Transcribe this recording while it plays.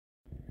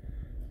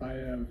I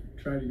have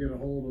tried to get a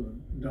hold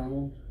of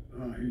Donald.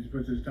 He's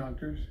with his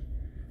doctors.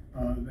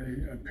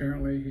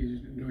 Apparently he's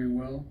doing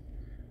well.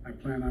 I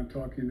plan on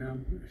talking to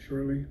them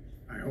shortly,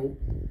 I hope,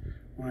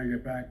 when I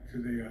get back to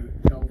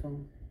the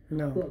telephone.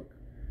 No. Look,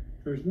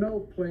 there's no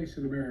place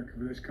in America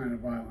for this kind of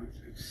violence.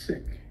 It's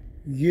sick.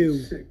 You.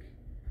 It's sick.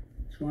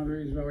 It's one of the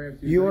reasons why we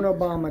have to. You and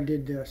Obama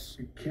did this.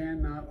 We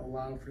cannot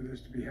allow for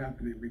this to be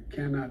happening. We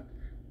cannot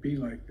be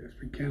like this.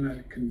 We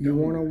cannot condone. You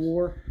want a this.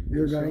 war?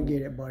 You're And gonna so,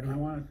 get it, buddy. I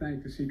want to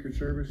thank the Secret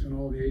Service and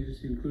all the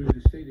agencies, including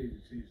the state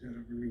agencies, that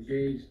have been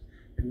engaged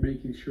in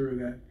making sure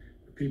that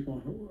the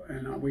people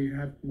and we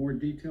have more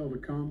detail to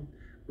come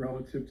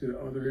relative to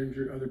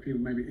other people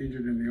maybe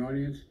injured in the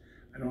audience.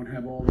 I don't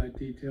have all that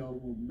detail.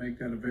 We'll make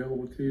that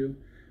available to you.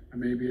 I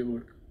may be able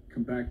to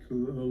come back to a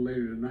little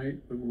later tonight,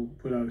 but we'll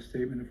put out a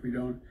statement if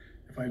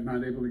I'm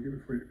not able to give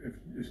it if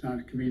it's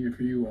not convenient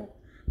for you all.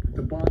 But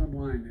the bottom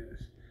line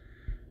is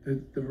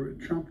that the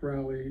Trump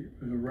rally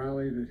was a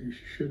rally that he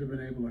should have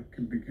been able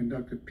to be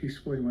conducted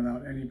peacefully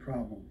without any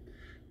problem.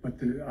 But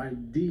the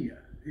idea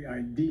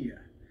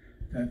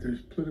that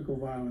there's political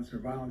violence or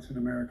violence in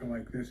America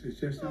like this is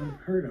just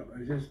unheard of.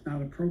 It's just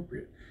not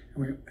appropriate.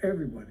 And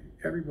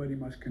everybody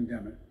must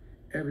condemn it.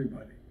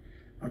 Everybody.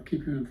 I'll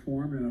keep you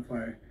informed, and if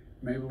I'm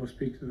able to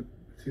speak to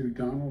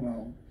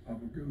Donald, I'll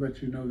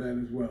let you know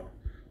that as well.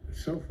 But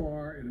so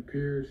far, it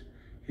appears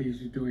he's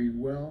doing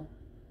well,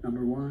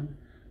 number one.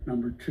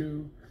 Number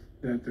two,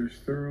 that there's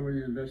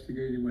thoroughly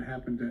investigating what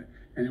happened to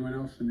anyone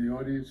else in the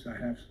audience.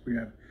 We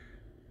have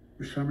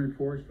some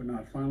reports, but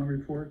not final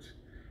reports.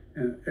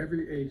 And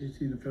every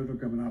agency in the federal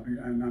government,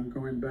 and I'm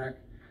going back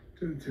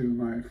to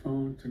my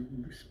phone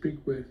to speak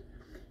with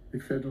the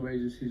federal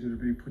agencies that are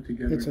being put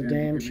together. It's a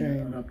damn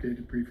shame. An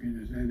updated briefing.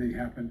 Has anything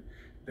happened?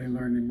 They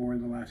learned any more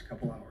in the last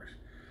couple hours.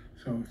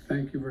 So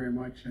thank you very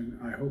much, and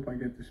I hope I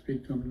get to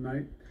speak to them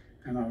tonight,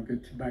 and I'll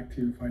get back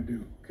to you if I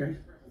do. Okay?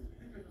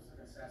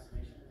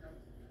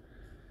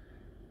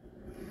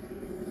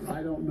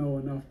 I don't know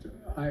enough to.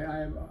 I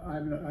have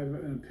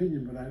an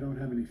opinion, but I don't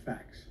have any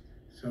facts.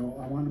 So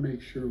I want to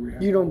make sure we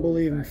have. You don't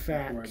believe in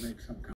facts before I facts. make some comment.